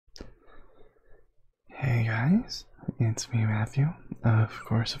Hey guys, it's me Matthew, of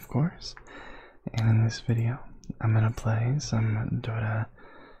course, and in this video I'm gonna play some Dota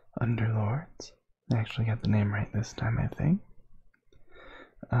Underlords. I actually got the name right this time, I think.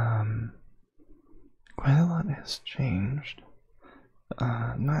 Quite a lot has changed.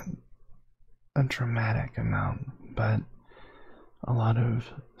 Not a dramatic amount, but a lot of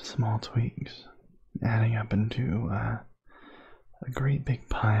small tweaks adding up into a great big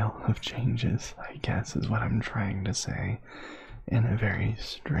pile of changes, I guess is what I'm trying to say in a very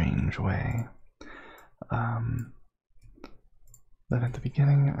strange way. But at the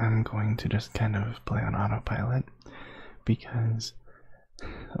beginning, I'm going to just kind of play on autopilot because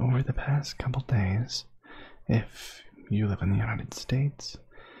over the past couple days, if you live in the United States,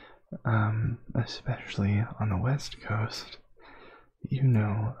 especially on the West Coast, you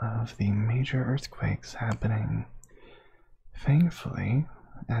know of the major earthquakes happening. Thankfully,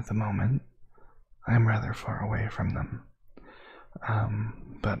 at the moment, I'm rather far away from them.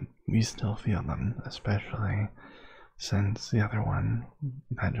 But we still feel them, especially since the other one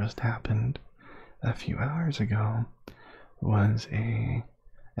that just happened a few hours ago was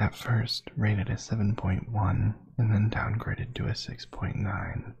at first rated a 7.1 and then downgraded to a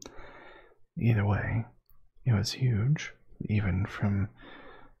 6.9. Either way, it was huge, even from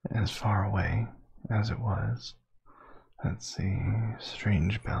as far away as it was. Let's see,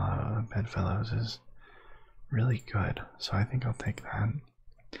 Strange Bedfellows is really good, so I think I'll take that.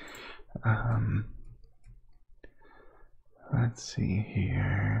 Let's see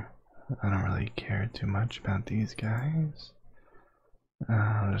here. I don't really care too much about these guys.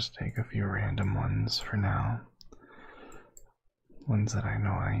 I'll just take a few random ones for now. Ones that I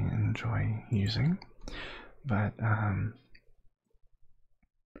know I enjoy using. But,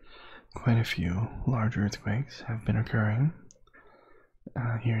 quite a few large earthquakes have been occurring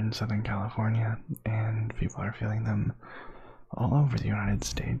here in Southern California, and people are feeling them all over the United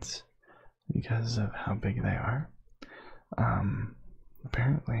States because of how big they are.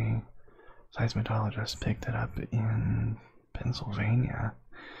 Apparently, seismologists picked it up in Pennsylvania,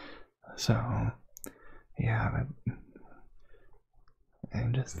 so yeah,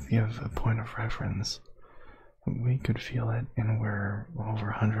 and just to give a point of reference, we could feel it and we're over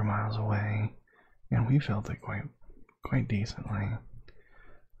 100 miles away, and we felt it quite decently.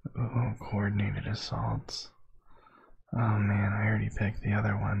 Ooh, coordinated assaults. Oh man, I already picked the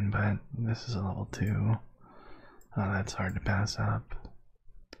other one, but this is a level 2. Oh, that's hard to pass up.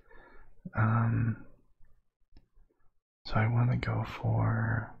 So I want to go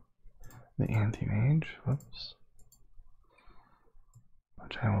for the anti-mage, whoops,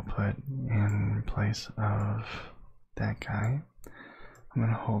 which I will put in place of that guy. I'm going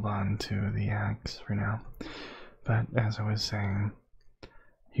to hold on to the axe for now, but as I was saying,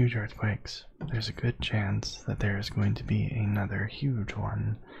 huge earthquakes, there's a good chance that there is going to be another huge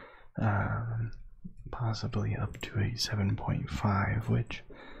one, possibly up to a 7.5, which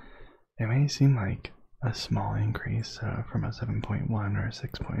it may seem like a small increase from a 7.1 or a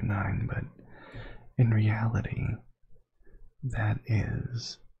 6.9, but in reality, that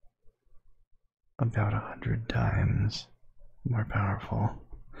is about 100 times more powerful,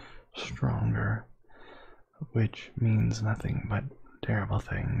 stronger, which means nothing but terrible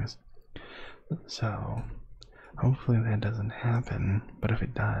things. So, hopefully that doesn't happen, but if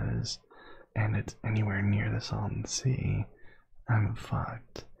it does, and it's anywhere near the Salton Sea, I'm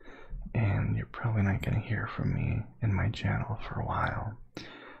fucked. And you're probably not going to hear from me in my channel for a while.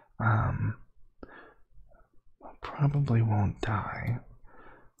 I probably won't die,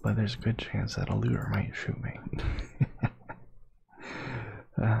 but there's a good chance that a looter might shoot me.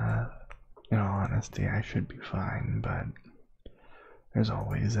 In all honesty, I should be fine, but there's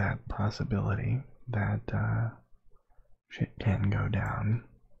always that possibility that shit can go down.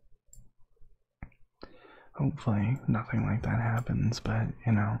 Hopefully nothing like that happens, but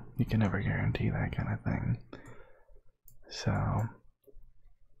you know, you can never guarantee that kind of thing. So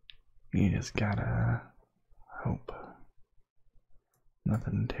you just gotta hope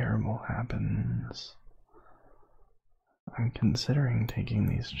nothing terrible happens. I'm considering taking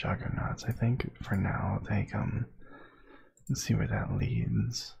these juggernauts. I think for now I'll take them and see where that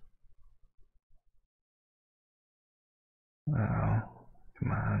leads. Oh,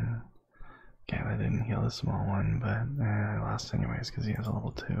 come on. Okay, that didn't heal the small one, but I lost anyways because he has a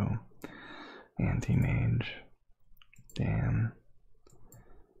level 2 anti-mage. Damn.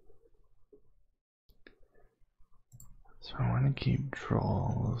 So I want to keep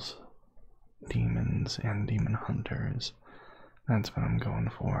trolls, demons, and demon hunters. That's what I'm going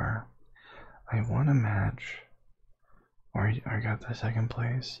for. I want to match, or I got the second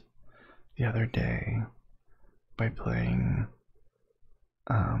place the other day by playing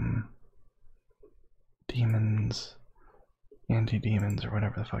demons, anti-demons, or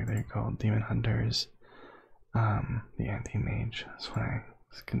whatever the fuck they're called, demon hunters, the anti-mage. That's why I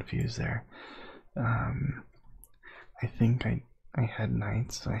was confused there. I think I had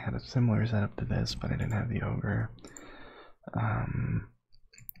knights, so I had a similar setup to this, but I didn't have the ogre. I'm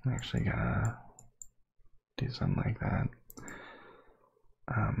actually gonna do something like that.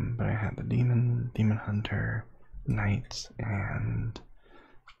 But I had the demon hunter, knights, and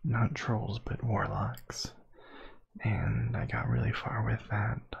not trolls but warlocks. And I got really far with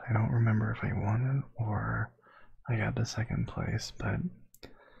that. I don't remember if I won or I got to second place, but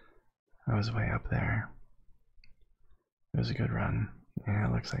I was way up there. It was a good run. Yeah,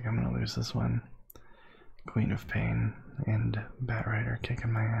 it looks like I'm gonna lose this one. Queen of Pain and Bat Rider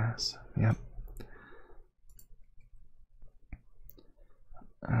kicking my ass. Yep.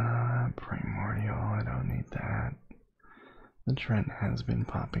 Primordial, I don't need that. The Trent has been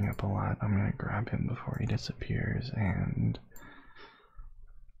popping up a lot. I'm gonna grab him before he disappears, and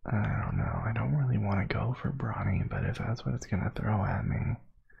I don't know. I don't really want to go for Brawny, but if that's what it's gonna throw at me,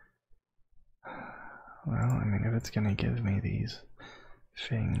 well, I mean, if it's gonna give me these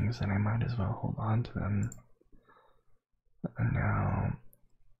things, then I might as well hold on to them. And now,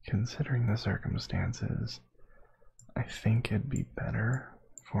 considering the circumstances, I think it'd be better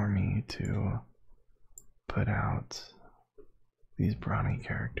for me to put out these Brawny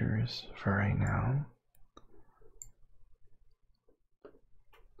characters for right now.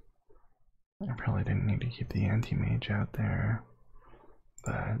 I probably didn't need to keep the anti-mage out there,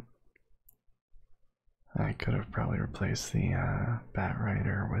 but I could have probably replaced the Bat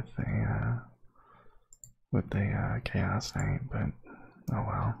Rider with the Chaos Knight, but oh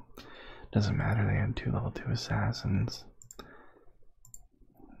well. Doesn't matter, they had 2 level 2 assassins.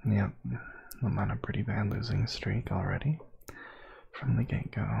 Yep, I'm on a pretty bad losing streak already from the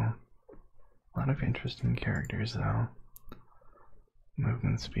get-go. A lot of interesting characters though.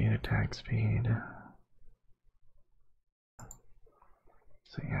 Movement speed, attack speed.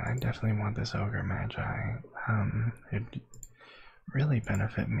 So yeah, I definitely want this Ogre Magi. It'd really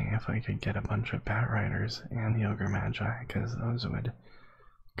benefit me if I could get a bunch of Bat Riders and the Ogre Magi, because those would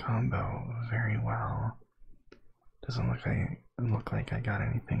combo very well. Doesn't look like I got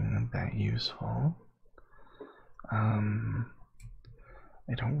anything that useful. I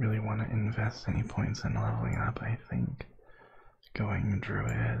don't really want to invest any points in leveling up. I think going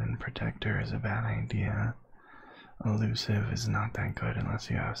Druid and Protector is a bad idea. Elusive is not that good unless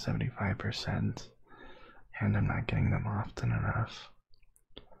you have 75%, and I'm not getting them often enough.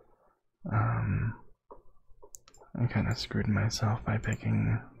 I kind of screwed myself by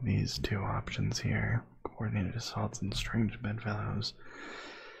picking these 2 options here, Coordinated Assaults and Strange Bedfellows.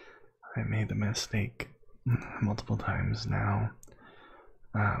 I made the mistake multiple times now.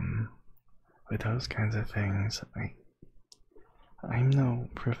 With those kinds of things, I'm no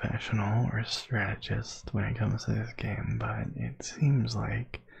professional or strategist when it comes to this game, but it seems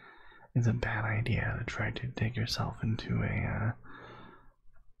like it's a bad idea to try to dig yourself into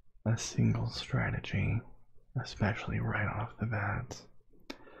a single strategy, especially right off the bat.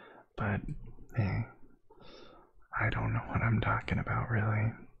 But hey, I don't know what I'm talking about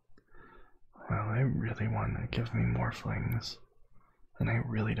really. Well, I really want to give me Morphlings, and I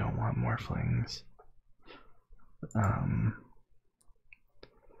really don't want Morphlings.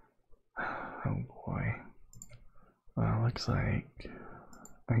 Oh boy. Well, looks like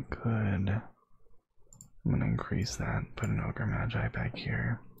I could. I'm gonna increase that, put an Ogre Magi back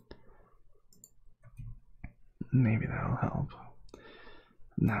here. Maybe that'll help.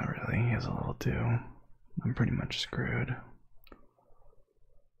 Not really, he has a level 2. I'm pretty much screwed.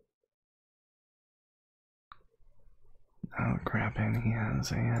 Oh crap, and he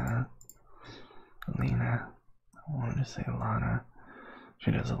has a Lena. I wanted to say Lana.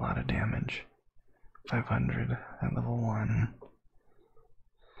 She does a lot of damage. 500 at level 1.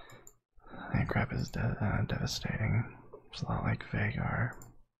 That crap is devastating. It's a lot like Vagar.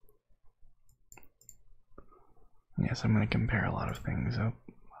 Yes, I'm going to compare a lot of things. Oh,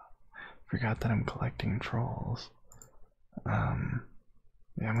 forgot that I'm collecting trolls. Yeah,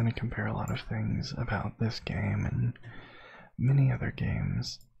 I'm going to compare a lot of things about this game and many other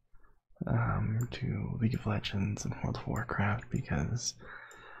games to League of Legends and World of Warcraft, because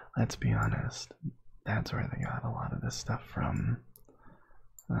let's be honest, that's where they got a lot of this stuff from.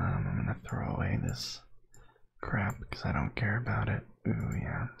 I'm gonna throw away this crap because I don't care about it. Ooh,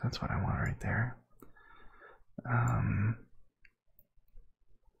 yeah, that's what I want right there.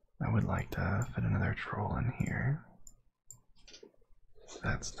 I would like to fit another troll in here.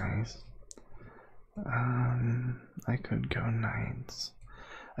 That's nice. I could go knights.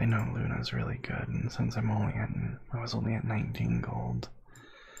 I know Luna's really good, and since I was only at 19 gold,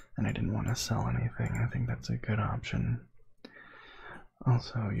 and I didn't want to sell anything, I think that's a good option.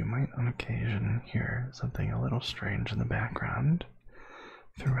 Also, you might on occasion hear something a little strange in the background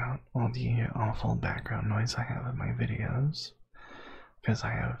throughout all the awful background noise I have in my videos, because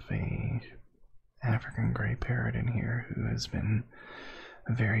I have a African gray parrot in here who has been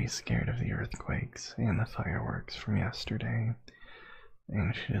very scared of the earthquakes and the fireworks from yesterday,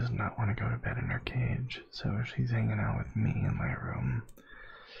 and she does not want to go to bed in her cage, so she's hanging out with me in my room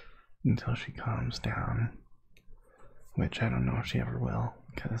until she calms down, which I don't know if she ever will,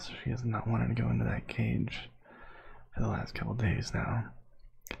 because she has not wanted to go into that cage for the last couple days now.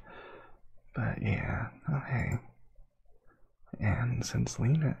 But yeah, oh hey. And since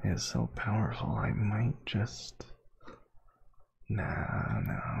Lena is so powerful, I might just... No,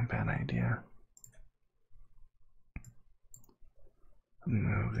 bad idea.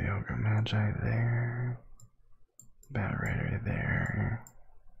 Move the Ogre Magi there. Bat Rider there.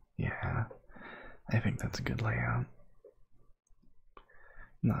 Yeah, I think that's a good layout.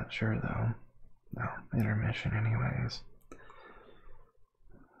 Not sure though. No, intermission anyways.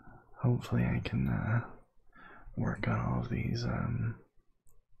 Hopefully I can work on all of these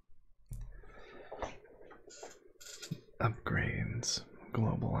upgrades,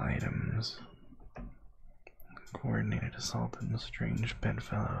 global items, coordinated assault and strange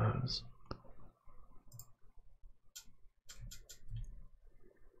bedfellows.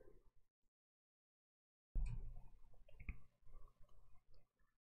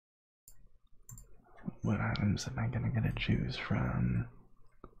 What items am I gonna get to choose from?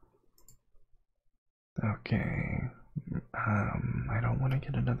 Okay, I don't want to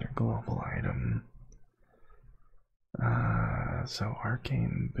get another global item. So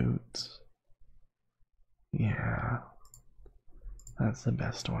arcane boots. Yeah, that's the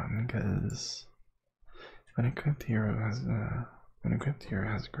best one because when equipped hero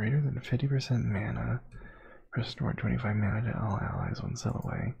has greater than 50% mana, restore 25 mana to all allies when set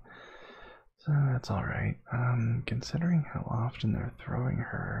away. So that's alright. Considering how often they're throwing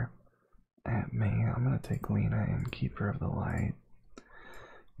her at me, I'm gonna take Lena and Keeper of the Light,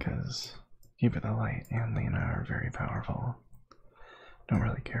 because Keeper of the Light and Lena are very powerful. Don't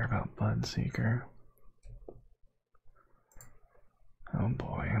really care about Bloodseeker. Oh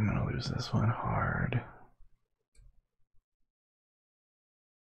boy, I'm gonna lose this one hard.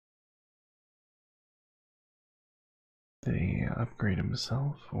 Did he upgrade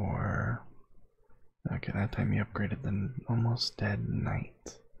himself, or... Okay, that time he upgraded the almost dead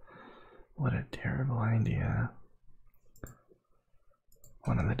knight. What a terrible idea.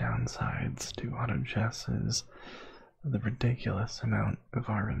 One of the downsides to auto chess is the ridiculous amount of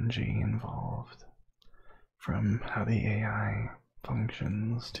RNG involved. From how the AI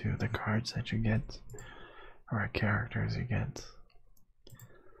functions to the cards that you get, or characters you get.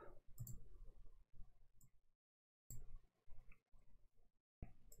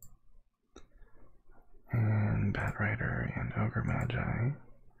 And Bat Rider and Ogre Magi.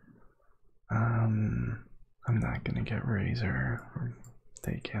 I'm not gonna get Razor or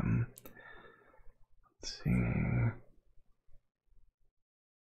take him. Let's see.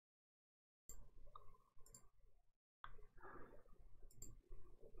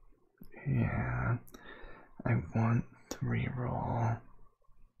 Yeah, I want to reroll,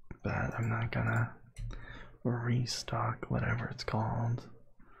 but I'm not gonna restock whatever it's called.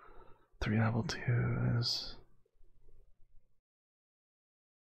 3 level 2s.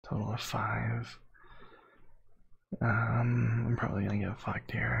 Total of 5. I'm probably gonna get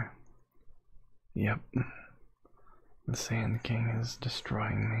fucked here. Yep. The Sand King is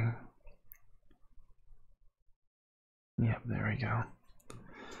destroying me. Yep, there we go.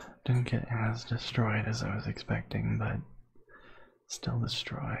 Didn't get as destroyed as I was expecting, but still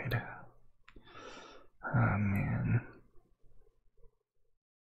destroyed. Oh man.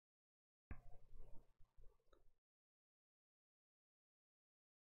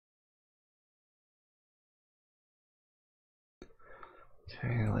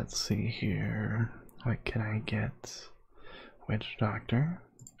 Okay, let's see here. What can I get? Witch Doctor.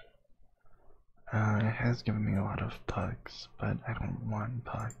 It has given me a lot of pucks, but I don't want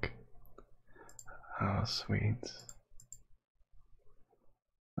puck. Oh, sweet.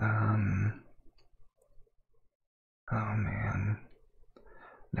 Oh man.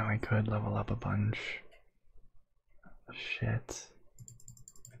 Now I could level up a bunch. Shit.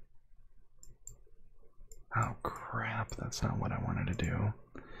 Oh crap, that's not what I wanted to do.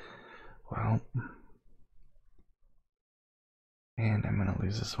 Well, And I'm gonna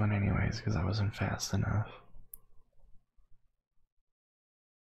lose this one anyways because I wasn't fast enough.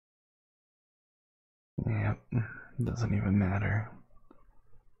 Yep, doesn't even matter.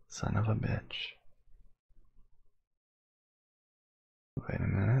 Son of a bitch. Wait a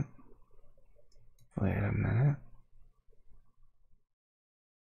minute. Wait a minute.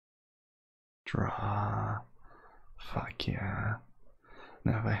 Draw. Fuck yeah.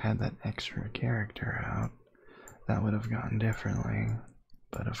 Now if I had that extra character out, that would have gone differently.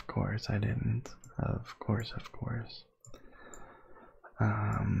 But of course I didn't. Of course, of course.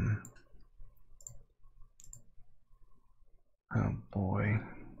 Oh boy.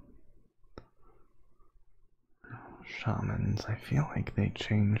 Shamans, I feel like they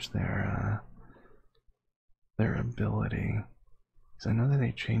changed their ability. Because I know that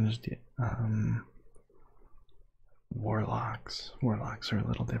they changed warlocks. Warlocks are a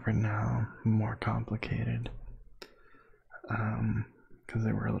little different now, more complicated. Because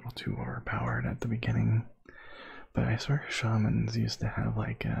they were a little too overpowered at the beginning. But I swear shamans used to have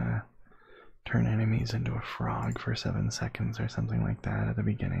like turn enemies into a frog for 7 seconds or something like that at the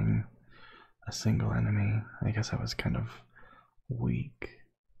beginning. A single enemy. I guess I was kind of weak.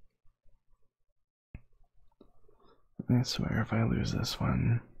 I swear if I lose this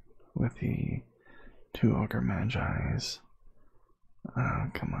one with the 2 ogre magi's. Oh,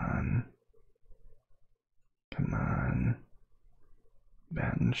 come on. Come on.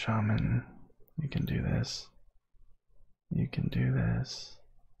 Batten shaman. You can do this. You can do this.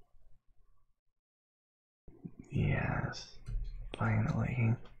 Yes.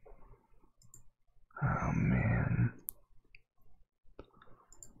 Finally. Oh man.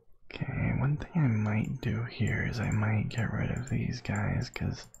 Okay, one thing I might do here is I might get rid of these guys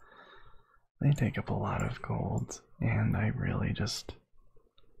because they take up a lot of gold and I really just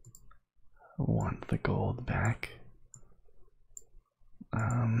want the gold back.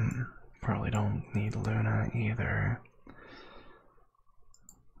 Probably don't need Luna either.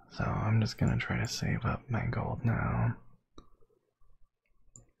 So I'm just gonna try to save up my gold now.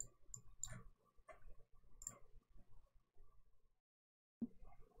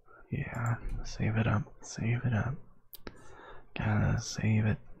 Yeah, save it up, save it up. Gotta save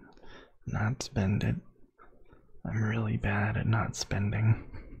it, not spend it. I'm really bad at not spending.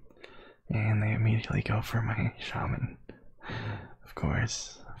 And they immediately go for my shaman. Of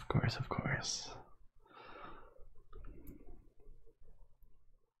course, of course, of course.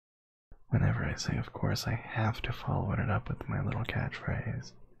 Whenever I say of course, I have to follow it up with my little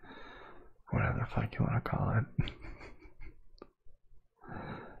catchphrase. Whatever the fuck you want to call it.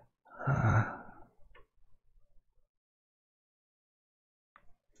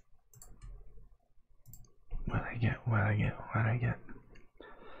 What I get, what I get, what I get.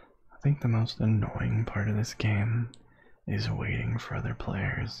 I think the most annoying part of this game is waiting for other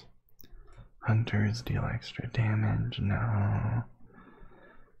players. Hunters deal extra damage, no.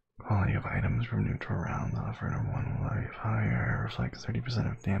 Quality of items from neutral rounds offered on one life higher reflects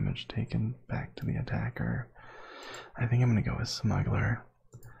 30% of damage taken back to the attacker. I think I'm gonna go with Smuggler.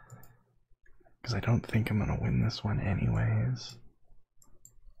 Because I don't think I'm gonna win this one anyways.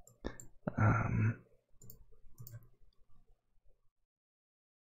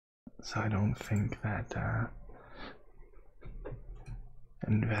 So I don't think that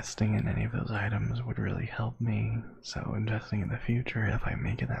investing in any of those items would really help me. So investing in the future, if I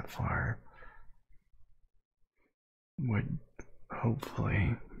make it that far, would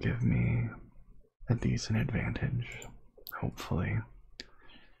hopefully give me a decent advantage. Hopefully.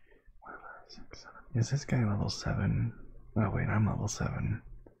 Is this guy level 7? Oh wait, I'm level 7.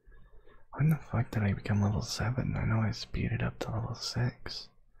 When the fuck did I become level 7? I know I speeded up to level 6.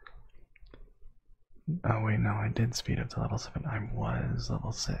 Oh wait, no, I did speed up to level 7. I was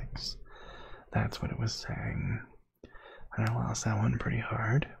level 6. That's what it was saying. And I lost that one pretty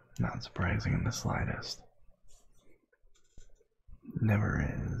hard. Not surprising in the slightest. Never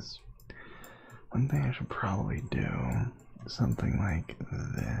is. One thing I should probably do, something like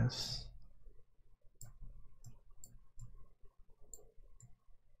this.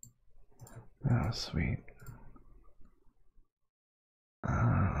 Oh, sweet.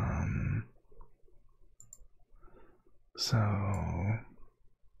 So I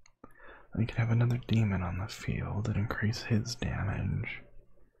could have another demon on the field and increase his damage.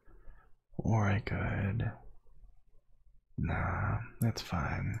 Or I could... Nah, that's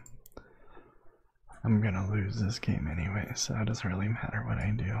fine. I'm gonna lose this game anyway, so it doesn't really matter what I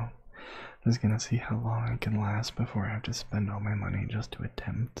do. I'm just gonna see how long I can last before I have to spend all my money just to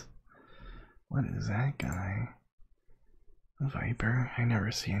attempt. What is that guy? A Viper? I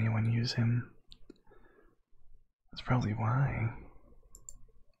never see anyone use him. That's probably why.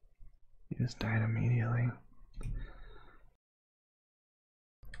 just died immediately.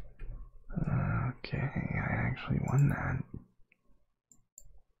 Okay, I actually won that.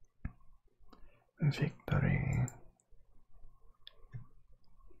 Victory.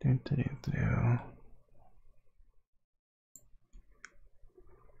 Do do do do.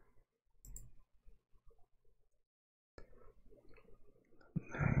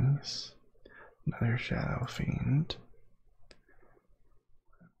 Nice. Another Shadow Fiend.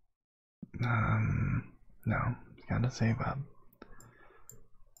 No, gotta save up.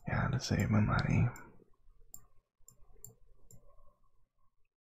 Gotta save my money.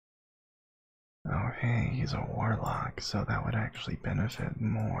 Oh, hey, he's a warlock, so that would actually benefit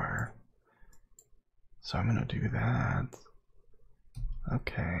more. So I'm gonna do that.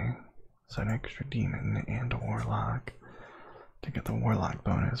 Okay, so an extra demon and a warlock to get the warlock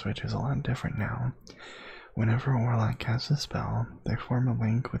bonus, which is a lot different now. Whenever a warlock casts a spell, they form a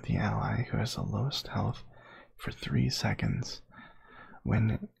link with the ally who has the lowest health for 3 seconds.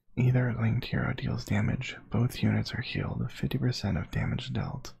 When either linked hero deals damage, both units are healed 50% of damage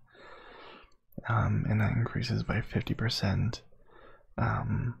dealt. And that increases by 50%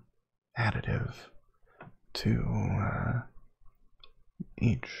 additive to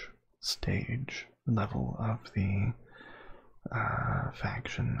each stage level of the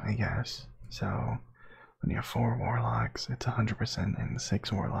faction, I guess. So when you have 4 warlocks, it's 100%, and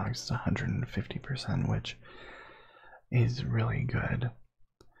 6 warlocks, it's 150%, which is really good.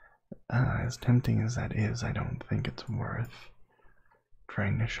 As tempting as that is, I don't think it's worth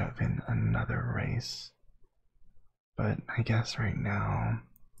trying to shove in another race. But I guess right now,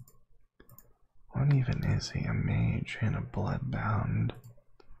 what even is he? A mage and a bloodbound.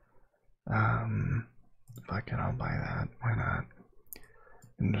 Fuck it, I'll buy that. Why not?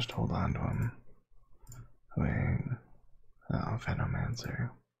 And just hold on to him. Wait. Oh, Venomancer.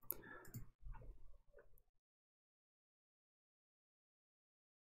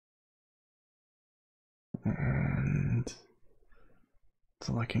 And it's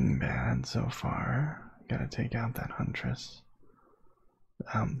looking bad so far. Gotta take out that Huntress.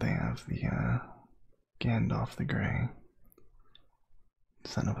 They have the Gandalf the Grey.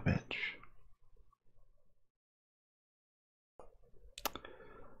 Son of a bitch.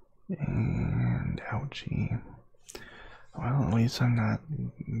 And ouchie. Well, at least I'm not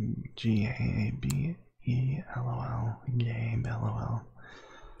G-A-A-B-E-L-O-L. Gabe, LOL.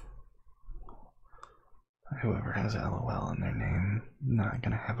 Whoever has LOL in their name, not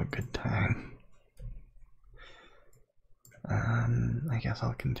gonna have a good time. I guess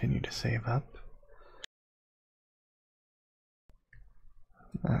I'll continue to save up.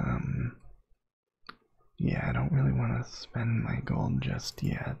 Yeah, I don't really want to spend my gold just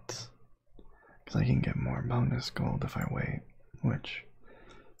yet, because I can get more bonus gold if I wait, which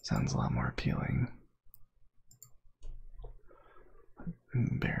sounds a lot more appealing.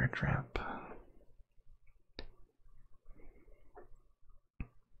 Bear trap.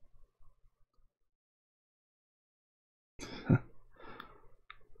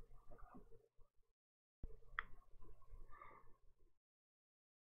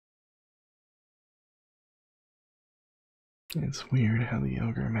 It's weird how the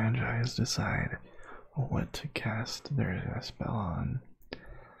Ogre Magi's decide what to cast their spell on.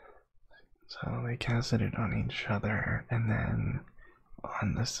 So they casted it on each other and then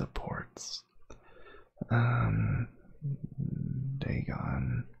on the supports.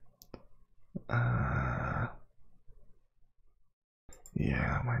 Dagon.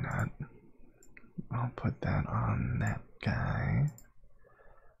 Yeah, why not? I'll put that on that guy.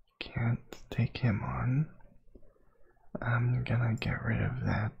 Can't take him on. I'm gonna get rid of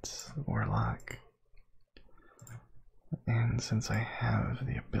that warlock. And since I have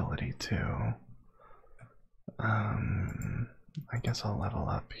the ability to, I guess I'll level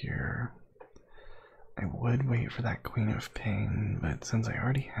up here. I would wait for that Queen of Pain, but since I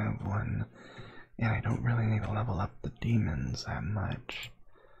already have one, and I don't really need to level up the demons that much,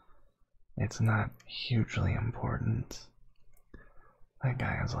 it's not hugely important. That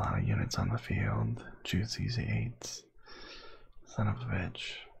guy has a lot of units on the field. Juicy's 8. Son of a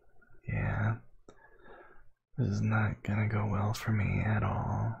bitch. Yeah. This is not gonna go well for me at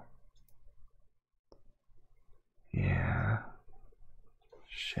all. Yeah.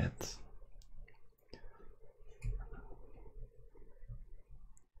 Shit.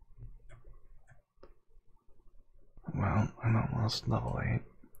 Well, I'm almost level 8.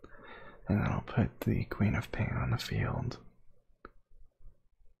 And then I'll put the Queen of Pain on the field.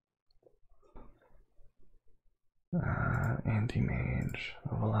 Anti-mage.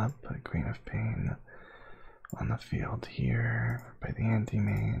 Level up, put Queen of Pain on the field here by the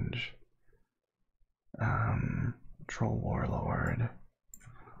anti-mage. Troll Warlord.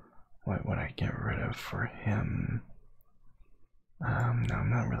 What would I get rid of for him? No, I'm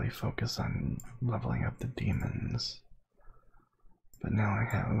not really focused on leveling up the demons. But now I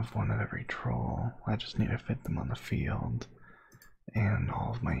have one of every troll. I just need to fit them on the field. And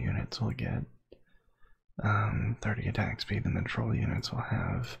all of my units will get 30 attack speed, and the troll units will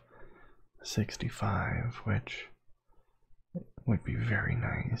have 65, which would be very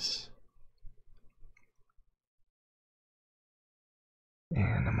nice.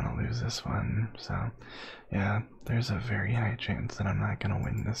 And I'm gonna lose this one, so yeah, there's a very high chance that I'm not gonna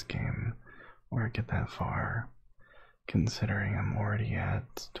win this game or get that far, considering I'm already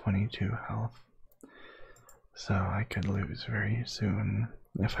at 22 health. So I could lose very soon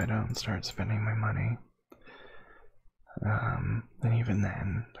if I don't start spending my money. And even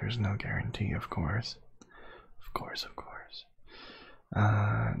then, there's no guarantee, of course. Of course.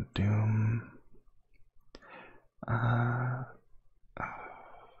 Doom.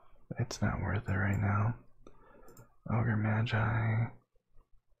 It's not worth it right now. Ogre Magi.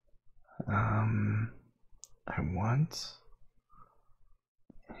 I want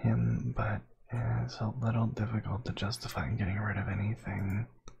him, but it's a little difficult to justify getting rid of anything.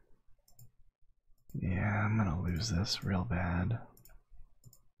 Yeah, I'm gonna lose this real bad.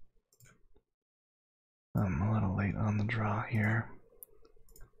 I'm a little late on the draw here.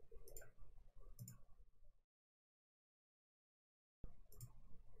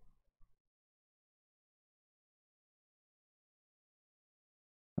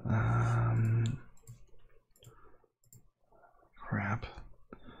 Crap.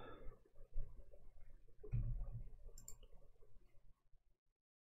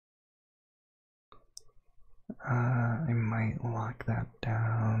 I might lock that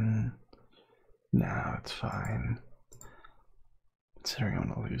down. No, it's fine. Considering I'm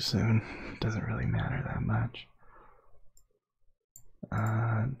gonna lose soon, doesn't really matter that much.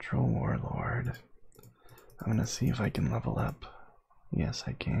 Troll Warlord. I'm gonna see if I can level up. Yes,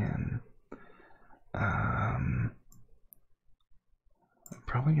 I can. I'm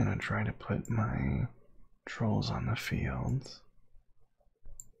probably gonna try to put my trolls on the field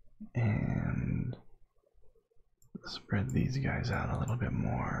and spread these guys out a little bit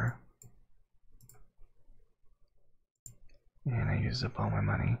more. And I used up all my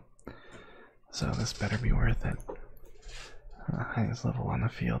money, so this better be worth it. Highest level on the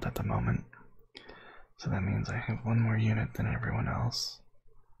field at the moment, so that means I have one more unit than everyone else.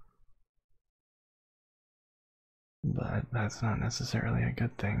 But that's not necessarily a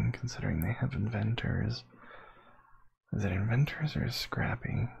good thing, considering they have inventors. Is it inventors or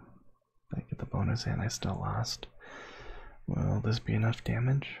scrappy? I get the bonus and I still lost. Will this be enough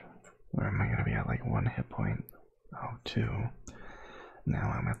damage? Or am I gonna be at like 1 hit point? Oh, 2.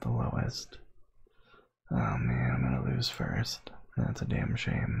 Now I'm at the lowest. Oh man, I'm gonna lose first. That's a damn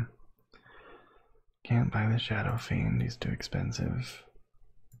shame. Can't buy the Shadow Fiend, he's too expensive.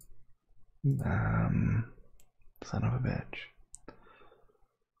 Son of a bitch.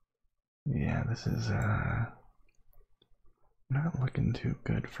 Yeah, this is not looking too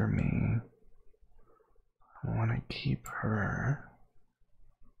good for me. I want to keep her.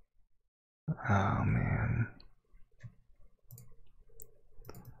 Oh man.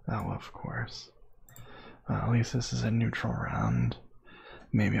 Oh, of course. Well, at least this is a neutral round.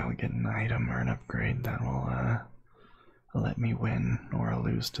 Maybe I'll get an item or an upgrade that will let me win or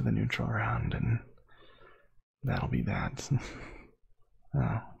lose to the neutral round, and that'll be that.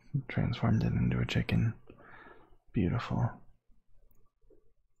 Oh, transformed it into a chicken. Beautiful.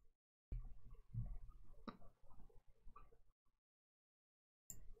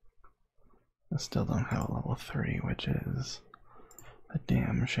 I still don't have a level 3, which is a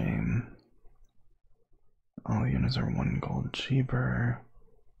damn shame. All units are 1 gold cheaper.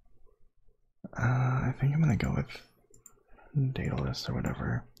 I think I'm gonna go with Daedalus or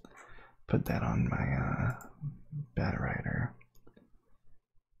whatever. Put that on my Bat Rider.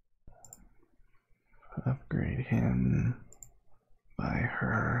 Upgrade him by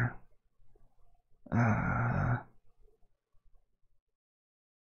her.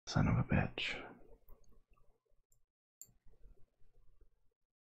 Son of a bitch.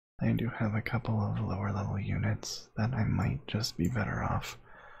 I do have a couple of lower level units that I might just be better off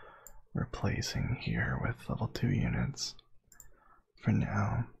replacing here with level 2 units for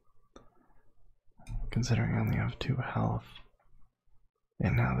now, considering I only have 2 health.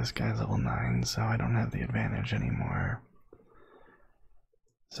 And now this guy's level 9, so I don't have the advantage anymore.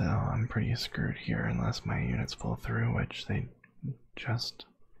 So I'm pretty screwed here unless my units pull through, which they just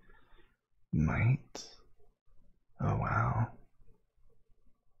might. Oh wow.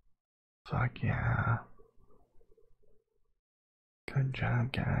 Fuck yeah. Good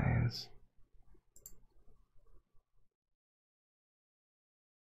job, guys.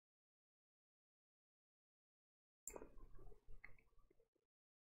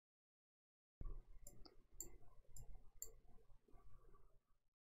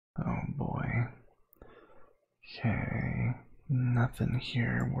 Oh boy. Okay, nothing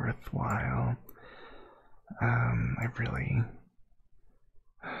here worthwhile.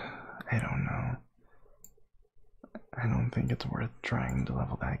 I don't know. I don't think it's worth trying to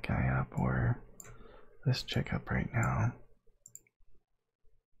level that guy up or this chick up right now.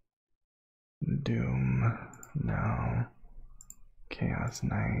 Doom, no. Chaos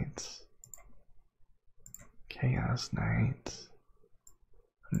Knights. Chaos Knights.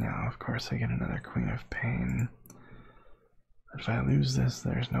 Now, of course, I get another Queen of Pain. If I lose this,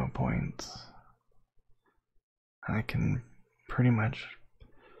 there's no point. I can pretty much.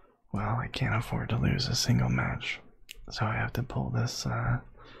 Well, I can't afford to lose a single match. So I have to pull this,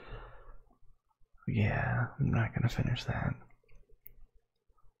 yeah, I'm not gonna finish that.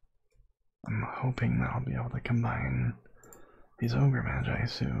 I'm hoping that I'll be able to combine these Ogre Magi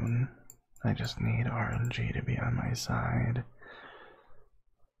soon. I just need RNG to be on my side.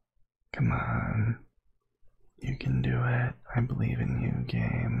 Come on. You can do it. I believe in you,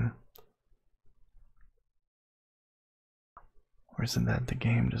 game. Or is it that the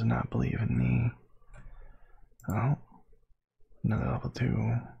game does not believe in me? Oh, another level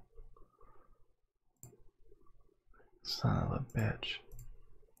 2. Son of a bitch.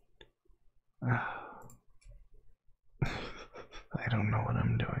 I don't know what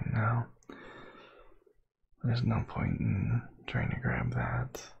I'm doing now. There's no point in trying to grab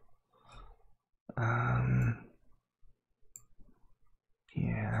that.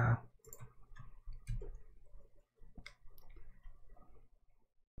 Yeah.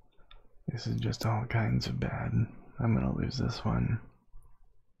 This is just all kinds of bad. I'm gonna lose this one.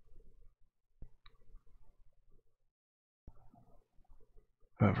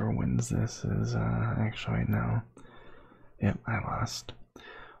 Whoever wins this is, actually, no. Yep, I lost.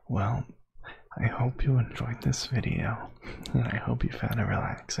 Well, I hope you enjoyed this video, and I hope you found it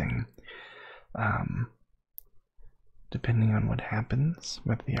relaxing. Depending on what happens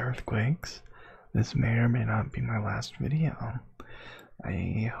with the earthquakes, this may or may not be my last video.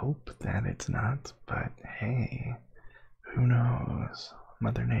 I hope that it's not, but hey, who knows?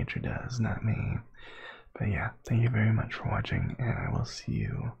 Mother Nature does, not me. But yeah, thank you very much for watching, and I will see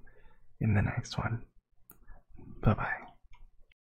you in the next one. Bye bye.